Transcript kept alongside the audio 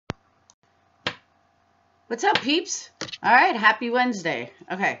What's up, peeps? All right, happy Wednesday.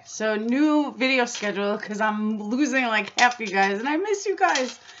 Okay, so new video schedule because I'm losing like half you guys and I miss you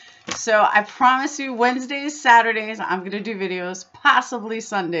guys. So I promise you Wednesdays, Saturdays, I'm going to do videos, possibly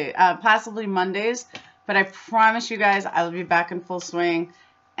Mondays, but I promise you guys I will be back in full swing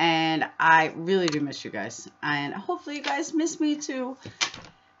and I really do miss you guys and hopefully you guys miss me too.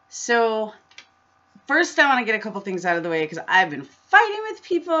 So first, I want to get a couple things out of the way because I've been fighting with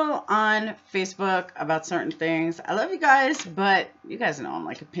people on Facebook about certain things. I love you guys, but you guys know I'm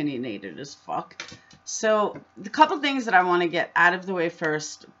like opinionated as fuck. So the couple things that I want to get out of the way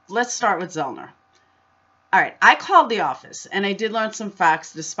first, let's start with Zellner. All right, I called the office and I did learn some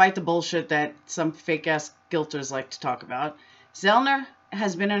facts despite the bullshit that some fake-ass guilters like to talk about. Zellner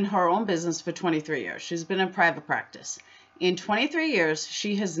has been in her own business for 23 years. She's been in private practice. In 23 years,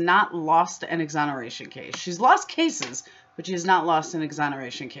 she has not lost an exoneration case. She's lost cases, but she has not lost an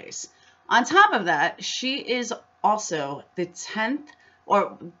exoneration case. On top of that, she is also the 10th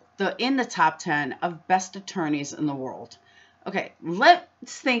or in the top 10 of best attorneys in the world. Okay, let's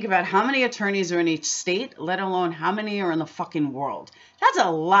think about how many attorneys are in each state, let alone how many are in the fucking world. That's a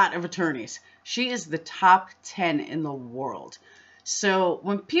lot of attorneys. She is the top 10 in the world. So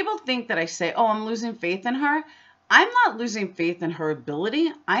when people think that I say, oh, I'm losing faith in her, I'm not losing faith in her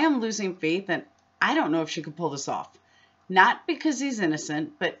ability. I am losing faith in, I don't know if she could pull this off. Not because he's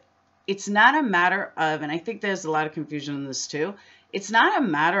innocent, but it's not a matter of, and I think there's a lot of confusion in this too. It's not a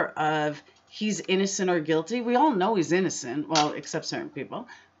matter of he's innocent or guilty. We all know he's innocent. Well, except certain people.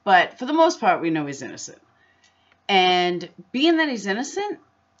 But for the most part, we know he's innocent. And being that he's innocent,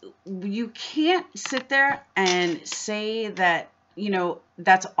 you can't sit there and say that, you know,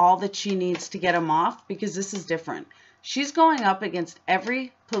 that's all that she needs to get him off, because this is different. She's going up against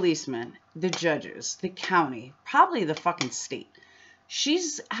every policeman, the judges, the county, probably the fucking state. She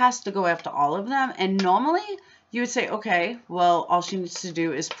has to go after all of them. And normally you would say, okay, well, all she needs to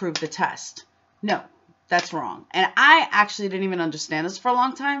do is prove the test. No, that's wrong. And I actually didn't even understand this for a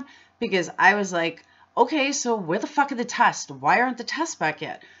long time because I was like, okay, so where the fuck are the tests? Why aren't the tests back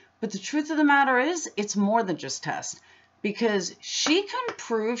yet? But the truth of the matter is it's more than just tests. Because she can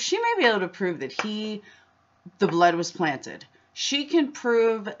prove, she may be able to prove that the blood was planted. She can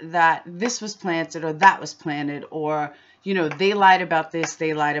prove that this was planted or that was planted, or, you know, they lied about this,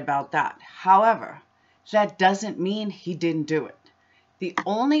 they lied about that. However, that doesn't mean he didn't do it. The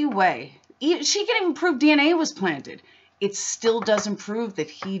only way, she can even prove DNA was planted. It still doesn't prove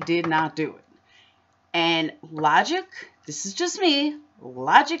that he did not do it. And logic, this is just me,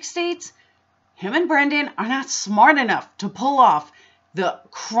 logic states, him and Brendan are not smart enough to pull off the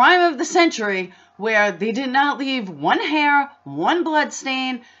crime of the century where they did not leave one hair, one blood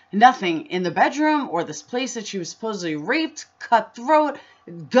stain, nothing in the bedroom or this place that she was supposedly raped, cut throat,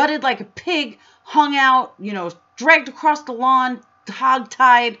 gutted like a pig, hung out, you know, dragged across the lawn,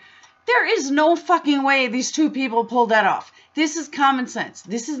 hog-tied. There is no fucking way these two people pulled that off. This is common sense.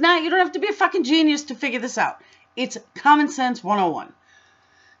 This is not, you don't have to be a fucking genius to figure this out. It's common sense 101.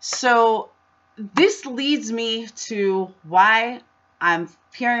 So this leads me to why I'm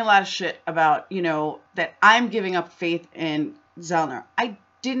hearing a lot of shit about, you know, that I'm giving up faith in Zellner. I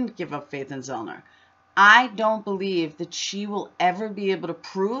didn't give up faith in Zellner. I don't believe that she will ever be able to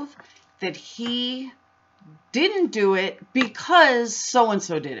prove that he didn't do it because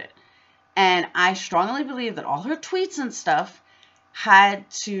so-and-so did it. And I strongly believe that all her tweets and stuff had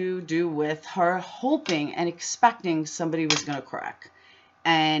to do with her hoping and expecting somebody was going to crack.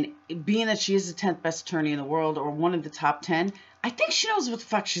 And being that she is the 10th best attorney in the world, or one of the top 10, I think she knows what the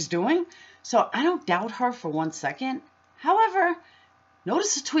fuck she's doing. So I don't doubt her for 1 second. However,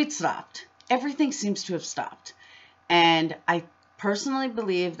 notice the tweet stopped. Everything seems to have stopped. And I personally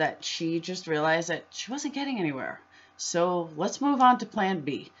believe that she just realized that she wasn't getting anywhere. So let's move on to plan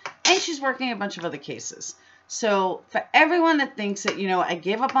B. And she's working a bunch of other cases. So for everyone that thinks that, you know, I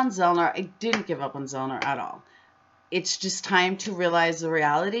gave up on Zellner, I didn't give up on Zellner at all. It's just time to realize the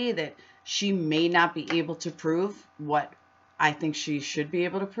reality that she may not be able to prove what I think she should be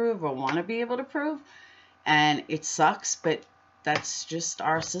able to prove or want to be able to prove. And it sucks, but that's just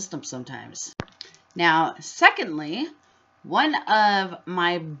our system sometimes. Now, secondly, one of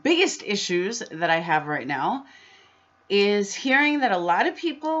my biggest issues that I have right now is hearing that a lot of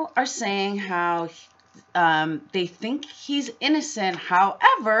people are saying how they think he's innocent.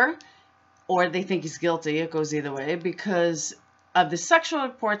 However, or they think he's guilty. It goes either way because of the sexual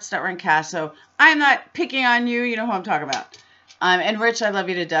reports that were in Casso. I'm not picking on you. You know who I'm talking about. And Rich, I love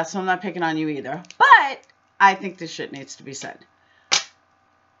you to death, so I'm not picking on you either. But I think this shit needs to be said.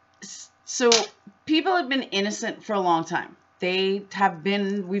 So people have been innocent for a long time.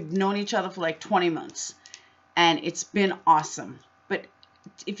 We've known each other for like 20 months. and it's been awesome. But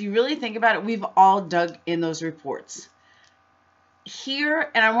if you really think about it, we've all dug in those reports. Here,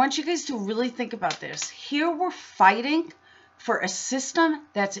 and I want you guys to really think about this. Here we're fighting for a system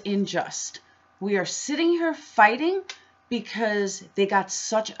that's unjust. We are sitting here fighting because they got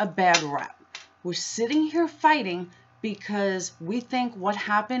such a bad rap. We're sitting here fighting because we think what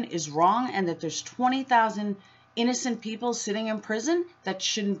happened is wrong and that there's 20,000 innocent people sitting in prison that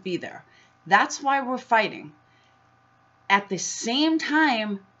shouldn't be there. That's why we're fighting. At the same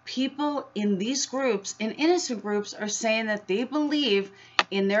time, people in these groups, in innocent groups, are saying that they believe,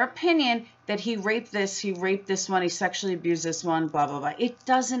 in their opinion, that he raped this one, he sexually abused this one, blah, blah, blah. It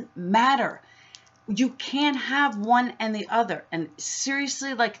doesn't matter. You can't have one and the other. And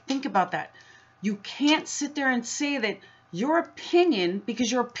seriously, like, think about that. You can't sit there and say that your opinion,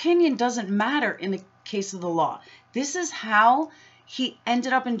 because your opinion doesn't matter in the case of the law. This is how he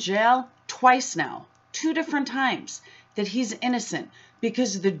ended up in jail twice now, 2 different times, that he's innocent,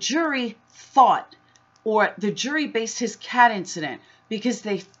 because the jury thought, or the jury based his cat incident because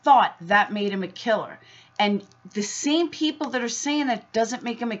they thought that made him a killer. And the same people that are saying that doesn't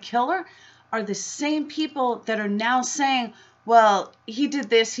make him a killer are the same people that are now saying, well, he did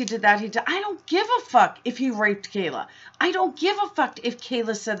this, he did that, he did. I don't give a fuck if he raped Kayla. I don't give a fuck if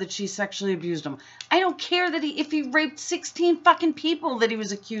Kayla said that she sexually abused him. I don't care that if he raped 16 fucking people that he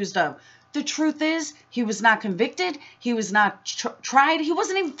was accused of. The truth is, he was not convicted. He was not tried. He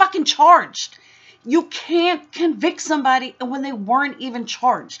wasn't even fucking charged. You can't convict somebody when they weren't even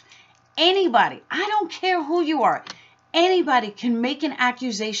charged. Anybody, I don't care who you are, anybody can make an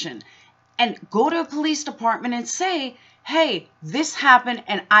accusation and go to a police department and say, hey, this happened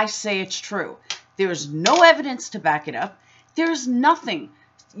and I say it's true. There's no evidence to back it up. There's nothing.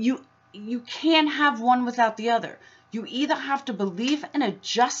 You can't have one without the other. You either have to believe in a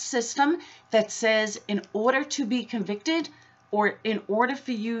just system that says in order to be convicted or in order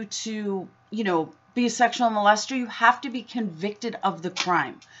for you to, be a sexual molester, you have to be convicted of the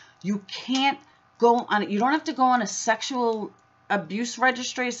crime. You can't go on it. You don't have to go on a sexual abuse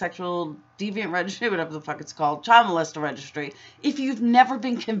registry, sexual deviant registry, whatever the fuck it's called, child molester registry, if you've never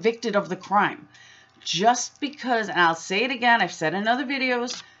been convicted of the crime. Just because, and I'll say it again, I've said in other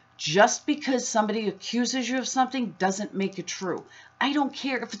videos, just because somebody accuses you of something doesn't make it true. I don't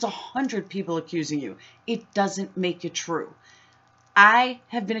care if it's 100 people accusing you. It doesn't make it true. I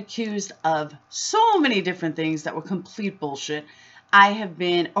have been accused of so many different things that were complete bullshit. I have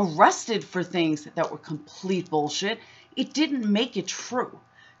been arrested for things that were complete bullshit. It didn't make it true.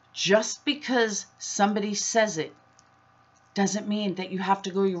 Just because somebody says it doesn't mean that you have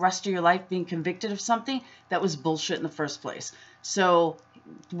to go the rest of your life being convicted of something that was bullshit in the first place. So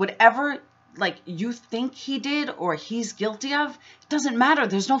whatever you think he did or he's guilty of, it doesn't matter.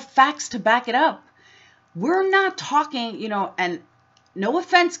 There's no facts to back it up. We're not talking, and no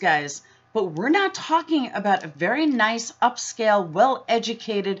offense, guys, but we're not talking about a very nice, upscale,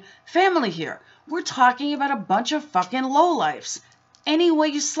 well-educated family here. We're talking about a bunch of fucking lowlifes, any way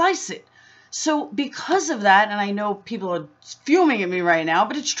you slice it. So because of that, and I know people are fuming at me right now,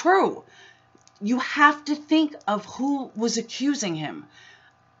 but it's true. You have to think of who was accusing him.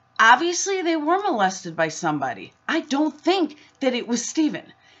 Obviously, they were molested by somebody. I don't think that it was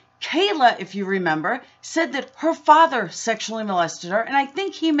Stephen. Kayla, if you remember, said that her father sexually molested her, and I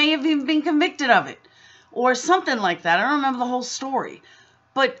think he may have even been convicted of it, or something like that. I don't remember the whole story.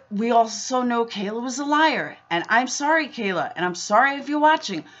 But we also know Kayla was a liar, and I'm sorry, Kayla, and I'm sorry if you're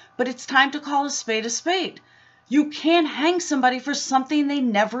watching, but it's time to call a spade a spade. You can't hang somebody for something they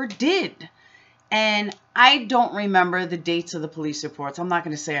never did. And I don't remember the dates of the police reports. I'm not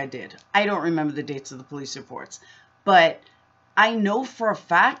going to say I did. I don't remember the dates of the police reports. But I know for a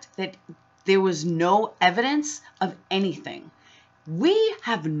fact that there was no evidence of anything. We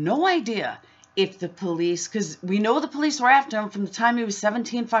have no idea if the police, because we know the police were after him from the time he was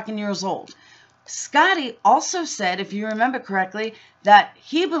 17 fucking years old. Scotty also said, if you remember correctly, that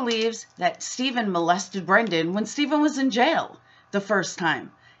he believes that Stephen molested Brendan when Stephen was in jail the first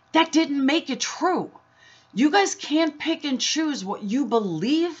time. That didn't make it true. You guys can't pick and choose what you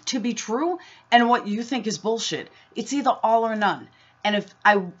believe to be true and what you think is bullshit. It's either all or none. And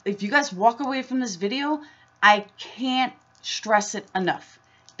if you guys walk away from this video, I can't stress it enough.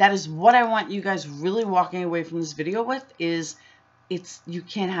 That is what I want you guys really walking away from this video with, is you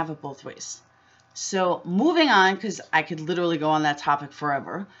can't have it both ways. So moving on, because I could literally go on that topic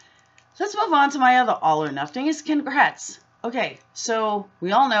forever. Let's move on to my other all or nothing, is congrats. Okay, so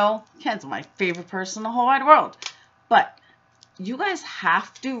we all know Ken's my favorite person in the whole wide world. But you guys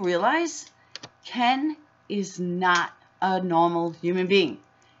have to realize Ken is not a normal human being.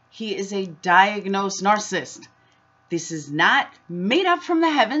 He is a diagnosed narcissist. This is not made up from the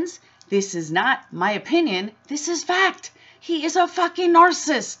heavens. This is not my opinion. This is fact. He is a fucking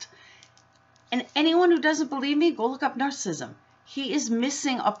narcissist. And anyone who doesn't believe me, go look up narcissism. He is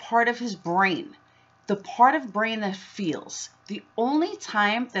missing a part of his brain. The part of brain that feels. The only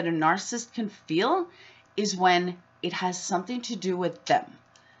time that a narcissist can feel is when it has something to do with them.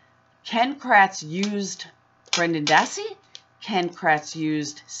 Ken Kratz used Brendan Dassey. Ken Kratz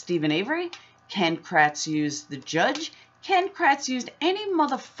used Stephen Avery. Ken Kratz used the judge. Ken Kratz used any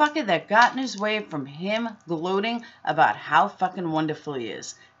motherfucker that got in his way from him gloating about how fucking wonderful he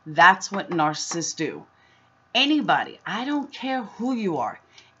is. That's what narcissists do. Anybody, I don't care who you are,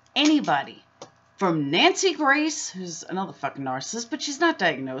 anybody, from Nancy Grace, who's another fucking narcissist, but she's not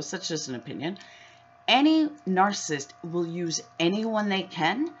diagnosed, that's just an opinion. Any narcissist will use anyone they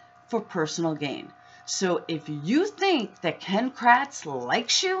can for personal gain. So if you think that Ken Kratz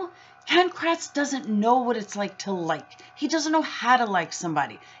likes you, Ken Kratz doesn't know what it's like to like. He doesn't know how to like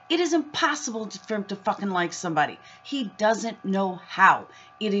somebody. It is impossible for him to fucking like somebody. He doesn't know how.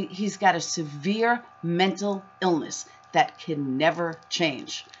 He's got a severe mental illness that can never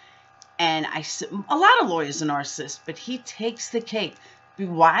change. And a lot of lawyers are narcissists, but he takes the cake.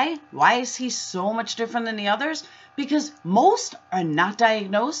 Why? Why is he so much different than the others? Because most are not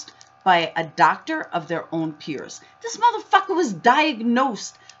diagnosed by a doctor of their own peers. This motherfucker was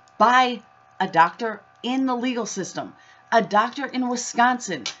diagnosed by a doctor in the legal system. A doctor in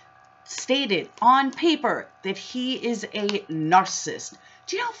Wisconsin stated on paper that he is a narcissist.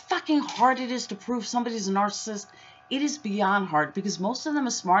 Do you know how fucking hard it is to prove somebody's a narcissist? It is beyond hard because most of them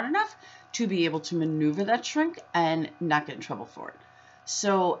are smart enough to be able to maneuver that shrink and not get in trouble for it.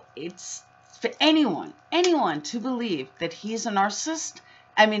 So it's for anyone to believe that he's a narcissist,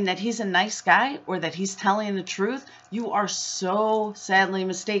 I mean, that he's a nice guy or that he's telling the truth, you are so sadly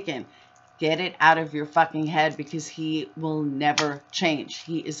mistaken. Get it out of your fucking head because he will never change.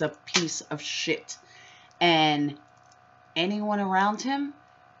 He is a piece of shit. And anyone around him,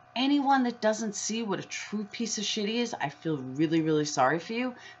 anyone that doesn't see what a true piece of shit he is, I feel really, really sorry for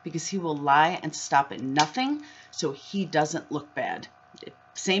you because he will lie and stop at nothing so he doesn't look bad.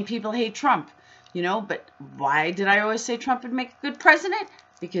 Same people hate Trump, you know, but why did I always say Trump would make a good president?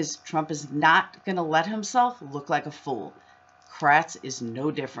 Because Trump is not going to let himself look like a fool. Kratz is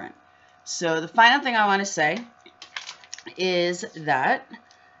no different. So the final thing I want to say is that,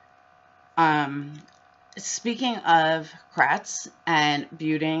 speaking of Kratz and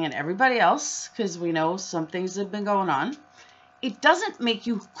Buting and everybody else, because we know some things have been going on, it doesn't make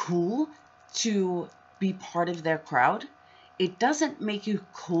you cool to be part of their crowd. It doesn't make you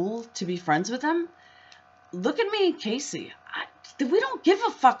cool to be friends with them. Look at me and Casey. We don't give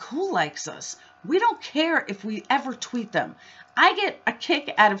a fuck who likes us. We don't care if we ever tweet them. I get a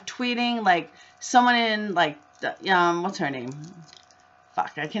kick out of tweeting like someone in like, what's her name?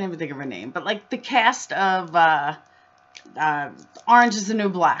 Fuck, I can't even think of her name. But like the cast of Orange is the New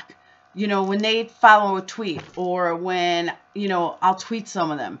Black. You know, when they follow a tweet or when, you know, I'll tweet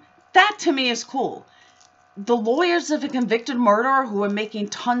some of them. That to me is cool. The lawyers of a convicted murderer who are making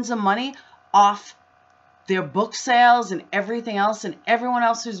tons of money off their book sales and everything else, and everyone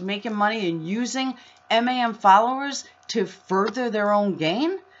else who's making money and using MAM followers to further their own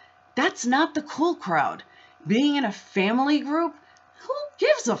gain, that's not the cool crowd. Being in a family group, who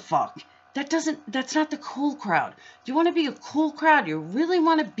gives a fuck? That's not the cool crowd. You want to be a cool crowd? You really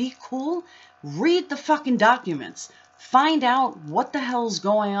want to be cool? Read the fucking documents. Find out what the hell's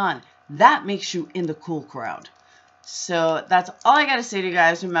going on. That makes you in the cool crowd. So that's all I got to say to you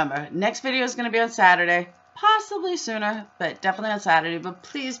guys. Remember, next video is going to be on Saturday. Possibly sooner, but definitely on Saturday. But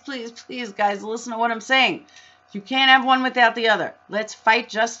please, please, please, guys, listen to what I'm saying. You can't have one without the other. Let's fight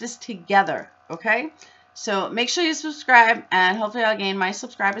justice together, okay? So make sure you subscribe, and hopefully I'll gain my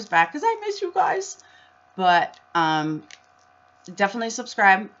subscribers back because I miss you guys. But definitely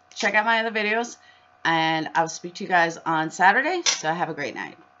subscribe. Check out my other videos, and I'll speak to you guys on Saturday. So have a great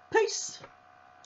night. Peace.